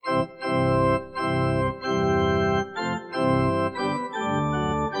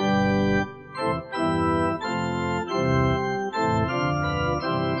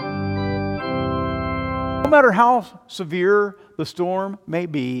matter how severe the storm may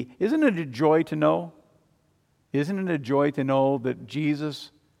be, isn't it a joy to know? Isn't it a joy to know that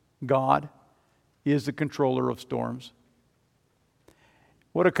Jesus, God, is the controller of storms?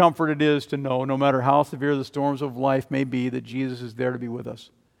 What a comfort it is to know, no matter how severe the storms of life may be, that Jesus is there to be with us.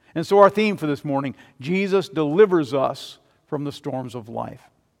 And so our theme for this morning, Jesus delivers us from the storms of life.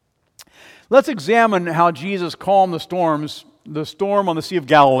 Let's examine how Jesus calmed the storm on the Sea of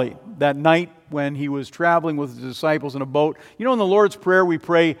Galilee, that night when he was traveling with his disciples in a boat. You know, in the Lord's Prayer we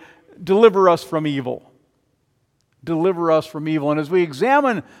pray, deliver us from evil. Deliver us from evil. And as we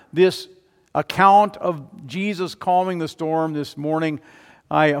examine this account of Jesus calming the storm this morning,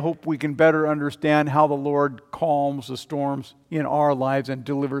 I hope we can better understand how the Lord calms the storms in our lives and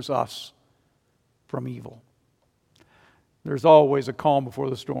delivers us from evil. There's always a calm before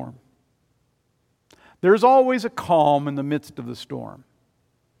the storm. There's always a calm in the midst of the storm.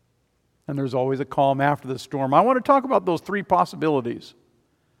 And there's always a calm after the storm. I want to talk about those three possibilities.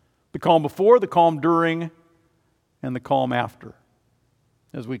 The calm before, the calm during, and the calm after,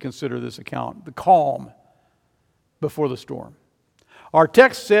 as we consider this account. The calm before the storm. Our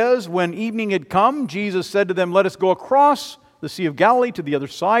text says, when evening had come, Jesus said to them, let us go across the Sea of Galilee to the other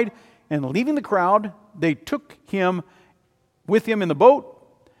side. And leaving the crowd, they took him with him in the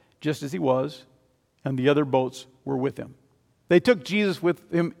boat, just as he was, and the other boats were with him. They took Jesus with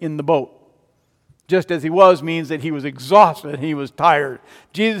him in the boat. Just as he was means that he was exhausted and he was tired.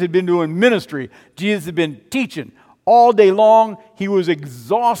 Jesus had been doing ministry. Jesus had been teaching all day long. He was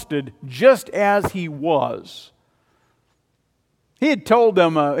exhausted just as he was. He had told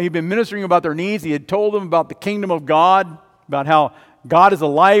them, he'd been ministering about their needs. He had told them about the kingdom of God, about how God is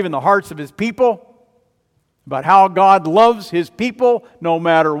alive in the hearts of his people, about how God loves his people no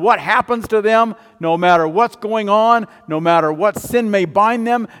matter what happens to them, no matter what's going on, no matter what sin may bind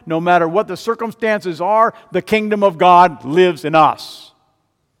them, no matter what the circumstances are. The kingdom of God lives in us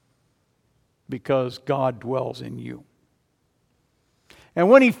because God dwells in you. And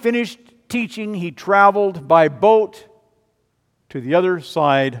when he finished teaching, he traveled by boat to the other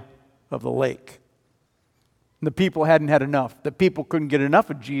side of the lake. The people hadn't had enough. The people couldn't get enough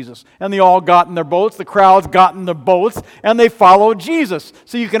of Jesus. And they all got in their boats. The crowds got in their boats. And they followed Jesus.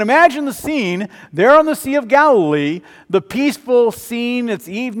 So you can imagine the scene there on the Sea of Galilee. The peaceful scene. It's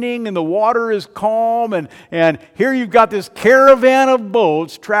evening and the water is calm. And here you've got this caravan of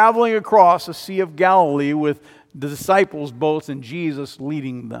boats traveling across the Sea of Galilee with the disciples' boats and Jesus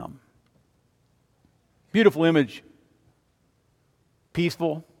leading them. Beautiful image.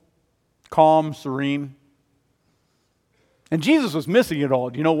 Peaceful, calm, serene. And Jesus was missing it all.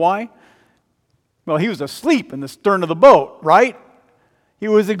 Do you know why? Well, he was asleep in the stern of the boat, right? He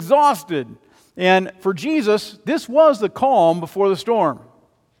was exhausted. And for Jesus, this was the calm before the storm.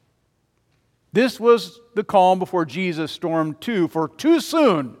 This was the calm before Jesus stormed too. For too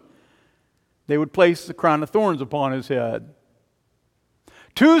soon, they would place the crown of thorns upon his head.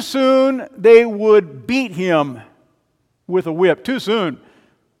 Too soon, they would beat him with a whip. Too soon,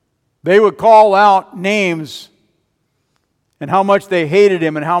 they would call out names and how much they hated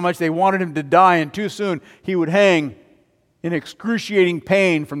him and how much they wanted him to die. And too soon, he would hang in excruciating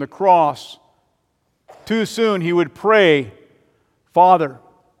pain from the cross. Too soon, he would pray, Father,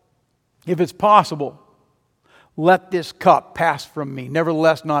 if it's possible, let this cup pass from me.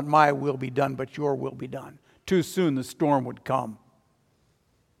 Nevertheless, not my will be done, but your will be done. Too soon, the storm would come.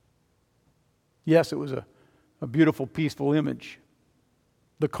 Yes, it was a beautiful, peaceful image.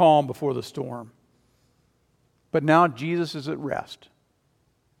 The calm before the storm. But now Jesus is at rest.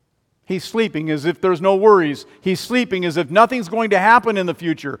 He's sleeping as if there's no worries. He's sleeping as if nothing's going to happen in the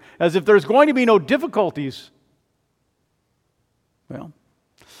future. As if there's going to be no difficulties. Well,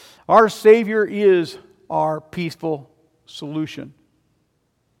 our Savior is our peaceful solution.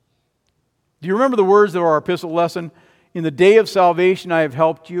 Do you remember the words of our epistle lesson? In the day of salvation I have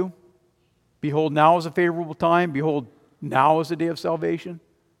helped you. Behold, now is a favorable time. Behold, now is the day of salvation.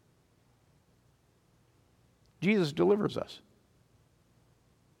 Jesus delivers us.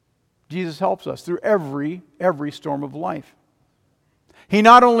 Jesus helps us through every storm of life. He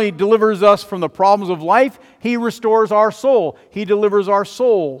not only delivers us from the problems of life, He restores our soul. He delivers our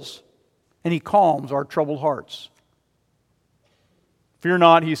souls, and He calms our troubled hearts. Fear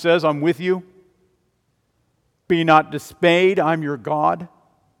not, He says, I'm with you. Be not dismayed, I'm your God.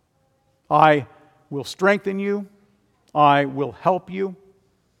 I will strengthen you, I will help you,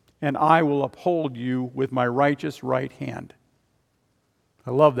 and I will uphold you with my righteous right hand.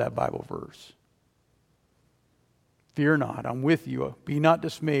 I love that Bible verse. Fear not, I'm with you. Be not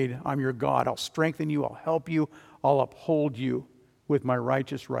dismayed, I'm your God. I'll strengthen you, I'll help you, I'll uphold you with my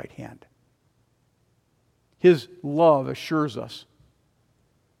righteous right hand. His love assures us.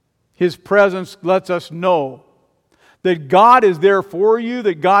 His presence lets us know that God is there for you,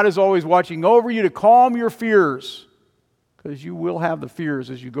 that God is always watching over you to calm your fears, because you will have the fears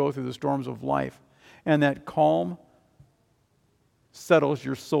as you go through the storms of life. And that calm settles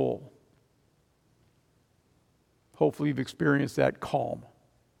your soul. Hopefully you've experienced that calm.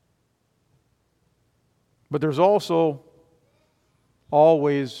 But there's also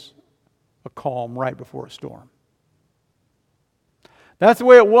always a calm right before a storm. That's the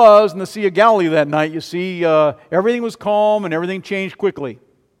way it was in the Sea of Galilee that night. You see, everything was calm and everything changed quickly.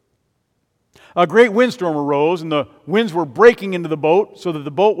 A great windstorm arose, and the winds were breaking into the boat so that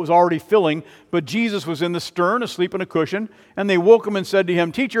the boat was already filling, but Jesus was in the stern, asleep on a cushion, and they woke him and said to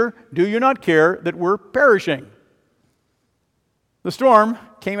him, "Teacher, do you not care that we're perishing?" The storm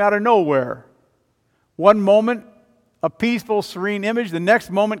came out of nowhere. One moment, a peaceful, serene image. The next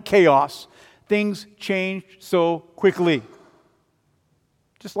moment, chaos. Things changed so quickly.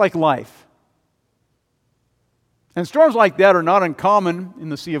 Just like life. And storms like that are not uncommon in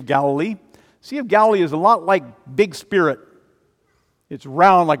the Sea of Galilee. The Sea of Galilee is a lot like Big Spirit. It's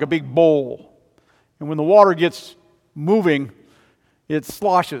round like a big bowl. And when the water gets moving, it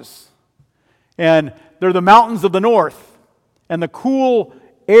sloshes. And they're the mountains of the north. And the cool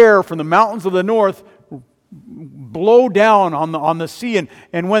air from the mountains of the north blow down on the sea.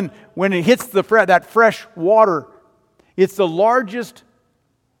 And when it hits that fresh water, it's the largest,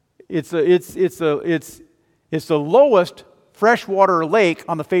 it's the lowest freshwater lake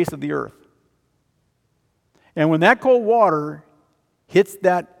on the face of the earth. And when that cold water hits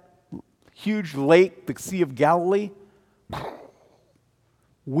that huge lake, the Sea of Galilee,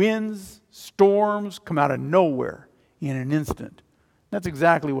 winds, storms come out of nowhere in an instant. That's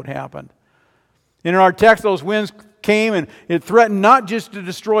exactly what happened. And in our text, those winds came and it threatened not just to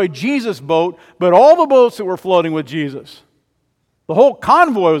destroy Jesus' boat, but all the boats that were floating with Jesus. The whole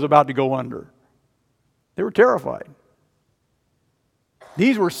convoy was about to go under. They were terrified.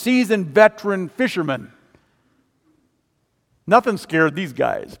 These were seasoned veteran fishermen. Nothing scared these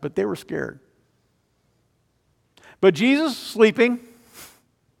guys, but they were scared. But Jesus sleeping.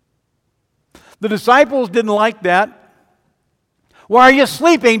 The disciples didn't like that. Why are you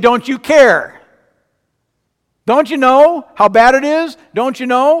sleeping? Don't you care? Don't you know how bad it is? Don't you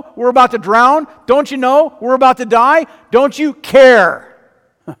know we're about to drown? Don't you know we're about to die? Don't you care?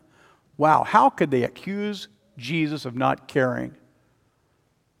 Wow, how could they accuse Jesus of not caring?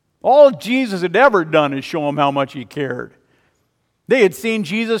 All Jesus had ever done is show them how much he cared. They had seen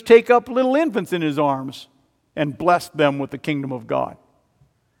Jesus take up little infants in his arms and bless them with the kingdom of God.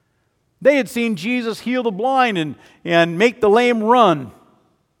 They had seen Jesus heal the blind and make the lame run,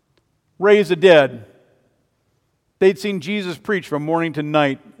 raise the dead. They'd seen Jesus preach from morning to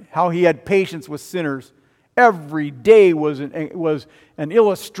night, how he had patience with sinners. Every day was an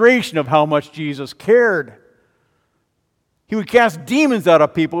illustration of how much Jesus cared. He would cast demons out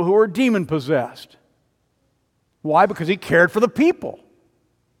of people who were demon-possessed. Why? Because he cared for the people.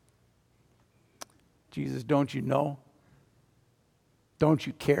 Jesus, don't you know? Don't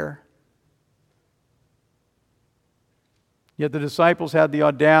you care? Yet the disciples had the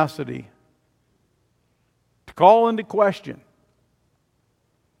audacity to call into question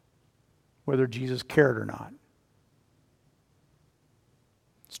whether Jesus cared or not.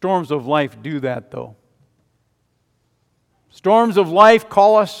 Storms of life do that, though. Storms of life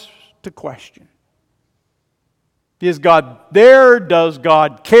call us to question. Is God there? Does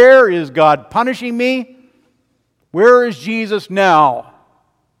God care? Is God punishing me? Where is Jesus now?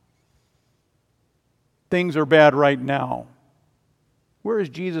 Things are bad right now. Where is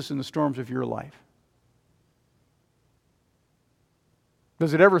Jesus in the storms of your life?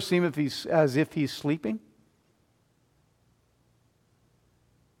 Does it ever seem as if he's sleeping?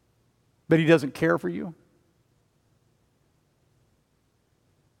 That he doesn't care for you?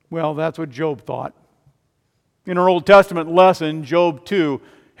 Well, that's what Job thought. In our Old Testament lesson, Job too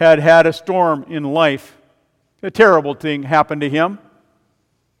had a storm in life. A terrible thing happened to him.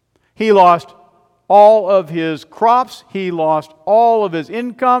 He lost all of his crops, he lost all of his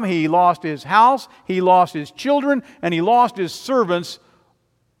income, he lost his house, he lost his children, and he lost his servants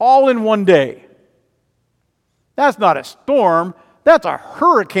all in one day. That's not a storm, that's a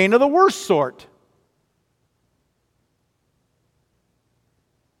hurricane of the worst sort.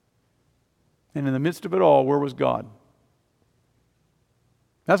 And in the midst of it all, where was God?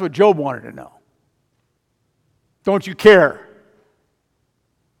 That's what Job wanted to know. Don't you care?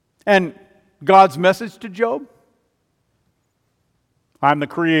 And God's message to Job? I'm the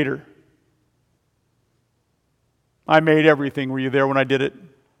creator. I made everything. Were you there when I did it?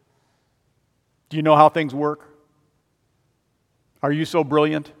 Do you know how things work? Are you so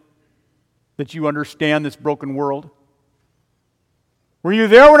brilliant that you understand this broken world? Were you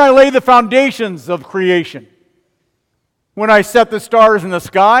there when I laid the foundations of creation? When I set the stars in the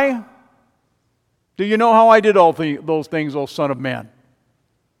sky? Do you know how I did all those things, O Son of Man?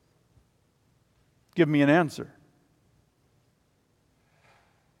 Give me an answer.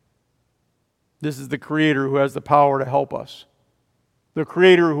 This is the Creator who has the power to help us. The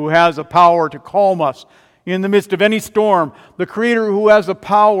Creator who has the power to calm us in the midst of any storm. The Creator who has the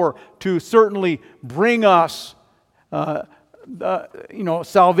power to certainly bring us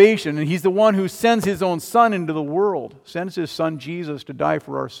salvation. And He's the one who sends His own Son into the world, sends His Son Jesus to die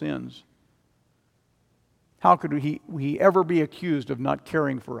for our sins. How could He ever be accused of not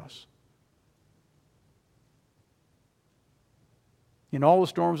caring for us? In all the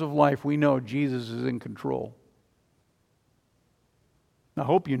storms of life, we know Jesus is in control. I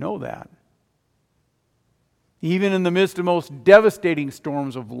hope you know that. Even in the midst of most devastating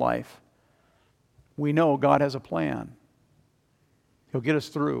storms of life, we know God has a plan. He'll get us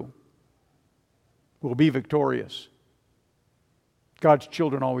through. We'll be victorious. God's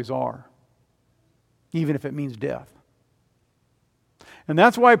children always are, even if it means death. And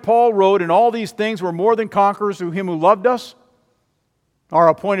that's why Paul wrote, "In all these things we're more than conquerors through Him who loved us." Our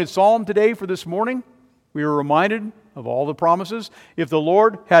appointed psalm today for this morning, we were reminded of all the promises. If the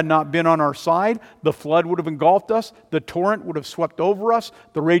Lord had not been on our side, the flood would have engulfed us, the torrent would have swept over us,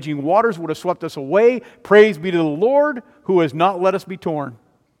 the raging waters would have swept us away. Praise be to the Lord who has not let us be torn.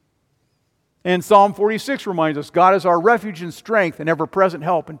 And Psalm 46 reminds us, God is our refuge and strength and ever-present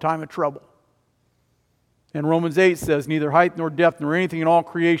help in time of trouble. And Romans 8 says, neither height nor depth nor anything in all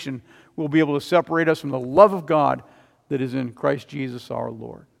creation will be able to separate us from the love of God that is in Christ Jesus our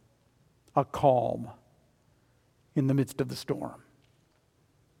Lord. A calm in the midst of the storm.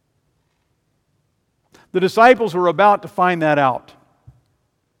 The disciples were about to find that out.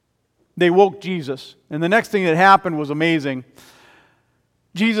 They woke Jesus, and the next thing that happened was amazing.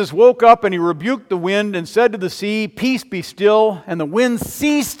 Jesus woke up and He rebuked the wind and said to the sea, "Peace, be still." And the wind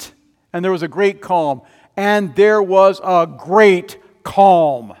ceased, and there was a great calm. And there was a great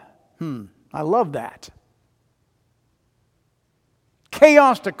calm. I love that.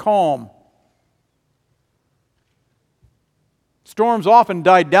 Chaos to calm. Storms often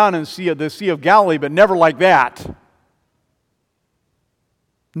died down in the Sea of Galilee, but never like that.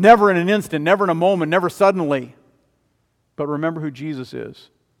 Never in an instant, never in a moment, never suddenly. But remember who Jesus is.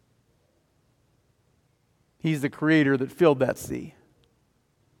 He's the Creator that filled that sea.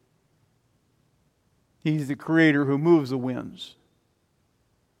 He's the Creator who moves the winds.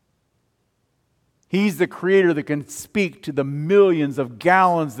 He's the Creator that can speak to the millions of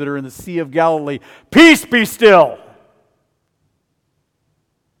gallons that are in the Sea of Galilee. Peace, be still!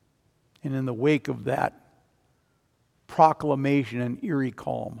 And in the wake of that proclamation, an eerie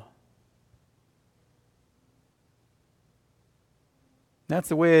calm. That's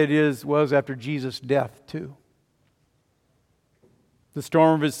the way it was after Jesus' death, too. The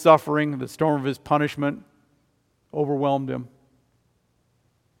storm of His suffering, the storm of His punishment overwhelmed Him.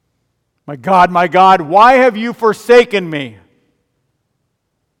 My God, why have you forsaken me?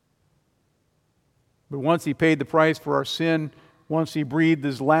 But once He paid the price for our sin, once He breathed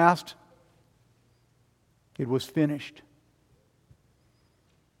His last, it was finished.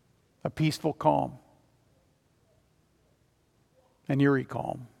 A peaceful calm. An eerie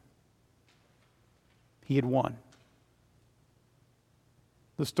calm. He had won.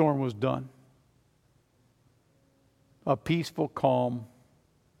 The storm was done. A peaceful calm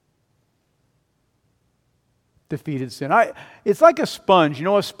defeated sin. It's like a sponge. You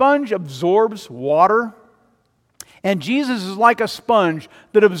know, a sponge absorbs water. And Jesus is like a sponge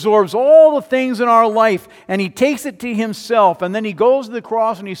that absorbs all the things in our life, and He takes it to Himself, and then He goes to the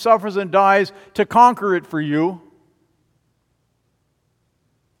cross and He suffers and dies to conquer it for you.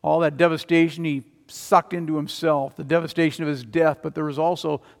 All that devastation He sucked into Himself, the devastation of His death, but there was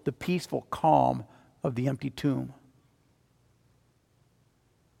also the peaceful calm of the empty tomb.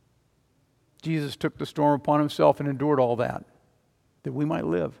 Jesus took the storm upon Himself and endured all that we might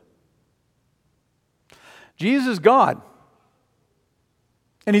live. Jesus is God.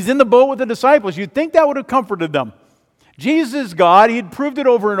 And He's in the boat with the disciples. You'd think that would have comforted them. Jesus is God. He had proved it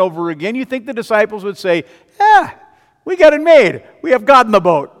over and over again. You'd think the disciples would say, we got it made. We have God in the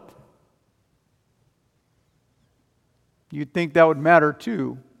boat. You'd think that would matter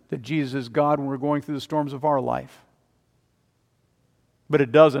too, that Jesus is God when we're going through the storms of our life. But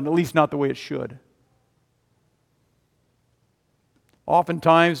it doesn't, at least not the way it should.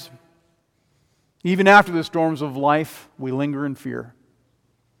 Oftentimes, even after the storms of life, we linger in fear.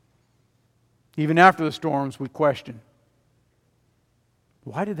 Even after the storms, we question,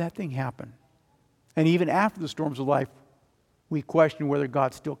 why did that thing happen? And even after the storms of life, we question whether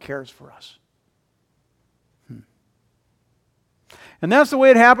God still cares for us. And that's the way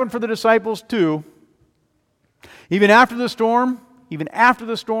it happened for the disciples too. Even after the storm,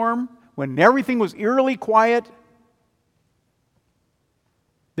 when everything was eerily quiet,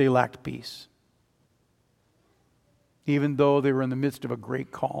 they lacked peace. Even though they were in the midst of a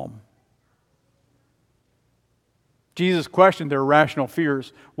great calm. Jesus questioned their irrational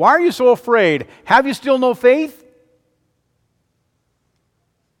fears. Why are you so afraid? Have you still no faith?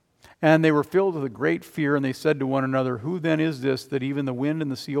 And they were filled with a great fear, and they said to one another, who then is this that even the wind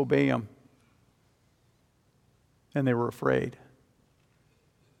and the sea obey him? And they were afraid.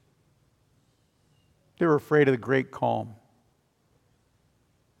 They were afraid of the great calm.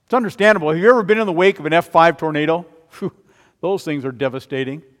 It's understandable. Have you ever been in the wake of an F5 tornado? Whew, those things are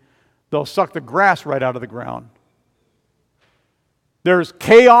devastating. They'll suck the grass right out of the ground. There's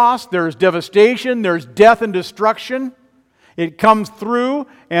chaos, there's devastation, there's death and destruction. It comes through,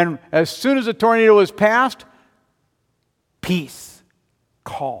 and as soon as the tornado is past, peace,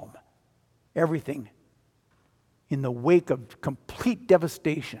 calm, everything in the wake of complete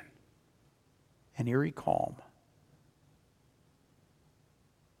devastation and eerie calm.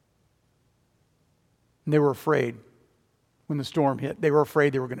 And they were afraid when the storm hit. They were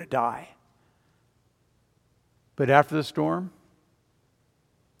afraid they were going to die. But after the storm,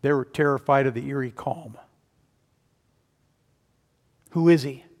 they were terrified of the eerie calm. Who is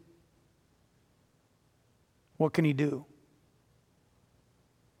he? What can he do?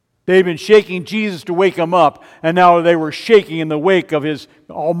 They'd been shaking Jesus to wake him up, and now they were shaking in the wake of his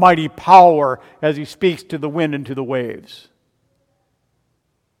almighty power as he speaks to the wind and to the waves.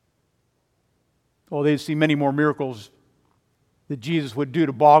 Oh, they'd see many more miracles that Jesus would do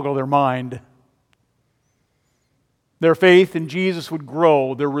to boggle their mind. Their faith in Jesus would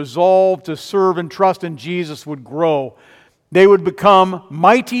grow. Their resolve to serve and trust in Jesus would grow. They would become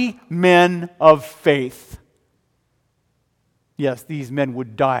mighty men of faith. Yes, these men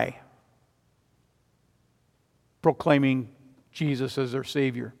would die proclaiming Jesus as their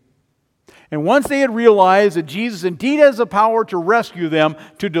Savior. And once they had realized that Jesus indeed has the power to rescue them,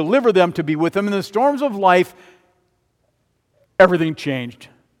 to deliver them, to be with them in the storms of life, everything changed.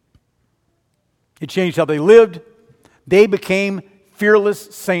 It changed how they lived. They became fearless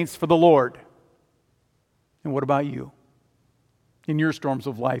saints for the Lord. And what about you? In your storms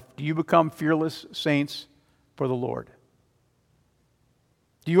of life, do you become fearless saints for the Lord?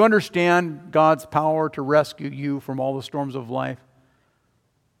 Do you understand God's power to rescue you from all the storms of life?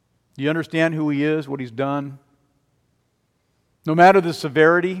 Do you understand who He is, what He's done? No matter the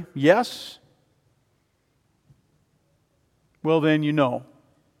severity, yes? Well, then you know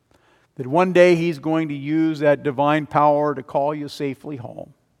that one day He's going to use that divine power to call you safely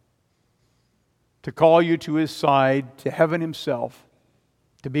home, to call you to His side, to heaven Himself,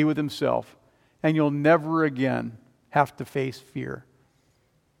 to be with Himself, and you'll never again have to face fear.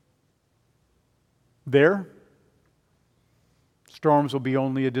 There, storms will be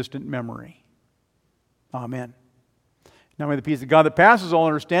only a distant memory. Amen. Now may the peace of God that passes all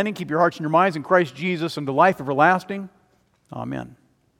understanding keep your hearts and your minds in Christ Jesus unto life everlasting. Amen.